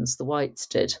reasons the whites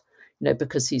did,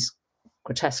 because he's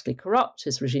grotesquely corrupt.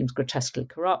 His regime's grotesquely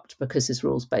corrupt because his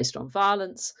rule's based on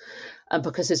violence and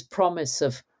because his promise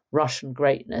of Russian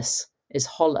greatness is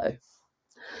hollow.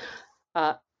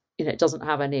 It doesn't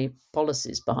have any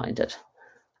policies behind it.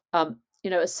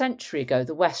 A century ago,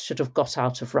 the West should have got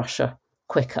out of Russia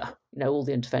quicker. All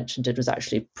the intervention did was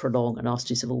actually prolong a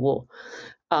nasty civil war.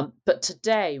 But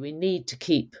today, we need to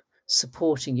keep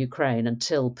supporting Ukraine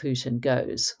until Putin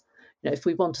goes. If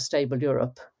we want a stable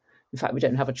Europe, in fact, we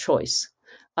don't have a choice.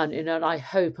 And I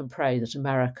hope and pray that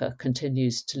America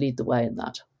continues to lead the way in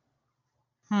that.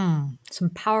 Some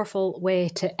powerful way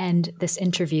to end this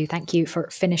interview. Thank you for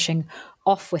finishing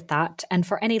off with that. And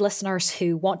for any listeners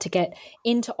who want to get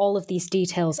into all of these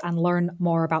details and learn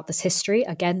more about this history,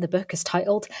 again, the book is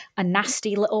titled A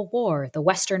Nasty Little War, The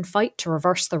Western Fight to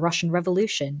Reverse the Russian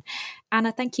Revolution.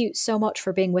 Anna, thank you so much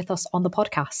for being with us on the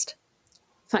podcast.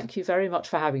 Thank you very much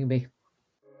for having me.